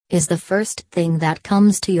is the first thing that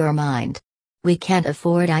comes to your mind. We can't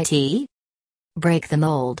afford IT? Break the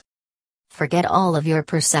mold. Forget all of your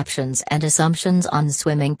perceptions and assumptions on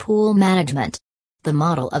swimming pool management. The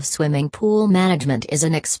model of swimming pool management is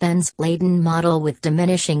an expense-laden model with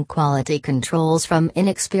diminishing quality controls from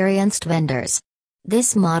inexperienced vendors.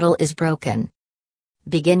 This model is broken.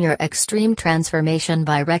 Begin your extreme transformation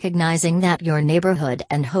by recognizing that your neighborhood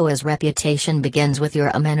and HOA's reputation begins with your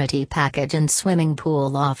amenity package and swimming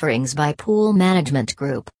pool offerings by Pool Management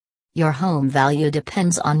Group. Your home value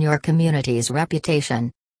depends on your community's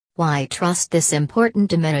reputation. Why trust this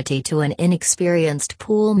important amenity to an inexperienced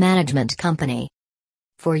pool management company?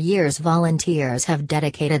 For years, volunteers have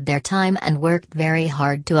dedicated their time and worked very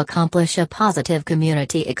hard to accomplish a positive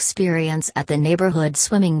community experience at the neighborhood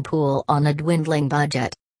swimming pool on a dwindling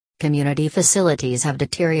budget. Community facilities have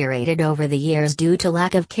deteriorated over the years due to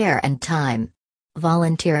lack of care and time.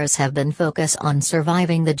 Volunteers have been focused on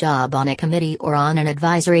surviving the job on a committee or on an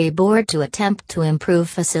advisory board to attempt to improve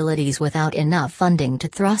facilities without enough funding to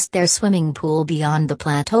thrust their swimming pool beyond the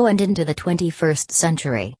plateau and into the 21st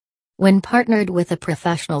century. When partnered with a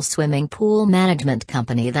professional swimming pool management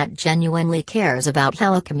company that genuinely cares about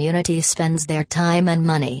how a community spends their time and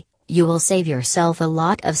money, you will save yourself a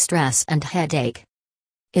lot of stress and headache.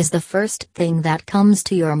 Is the first thing that comes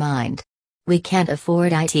to your mind. We can't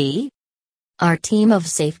afford IT? Our team of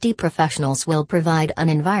safety professionals will provide an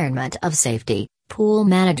environment of safety, pool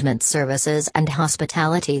management services and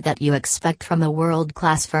hospitality that you expect from a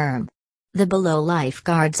world-class firm. The below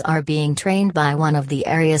lifeguards are being trained by one of the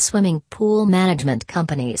area swimming pool management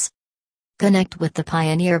companies. Connect with the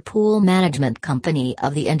pioneer pool management company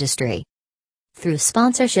of the industry. Through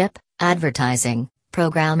sponsorship, advertising,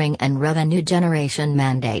 programming and revenue generation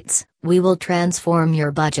mandates, we will transform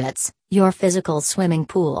your budgets, your physical swimming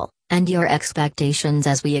pool, and your expectations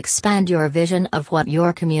as we expand your vision of what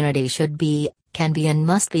your community should be, can be and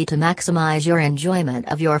must be to maximize your enjoyment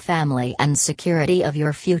of your family and security of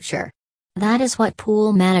your future. That is what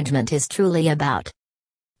pool management is truly about.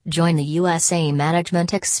 Join the USA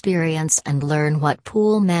Management Experience and learn what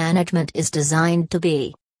pool management is designed to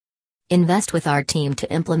be. Invest with our team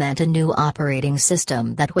to implement a new operating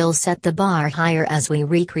system that will set the bar higher as we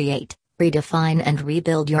recreate, redefine and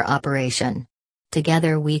rebuild your operation.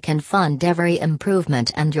 Together we can fund every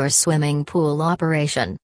improvement and your swimming pool operation.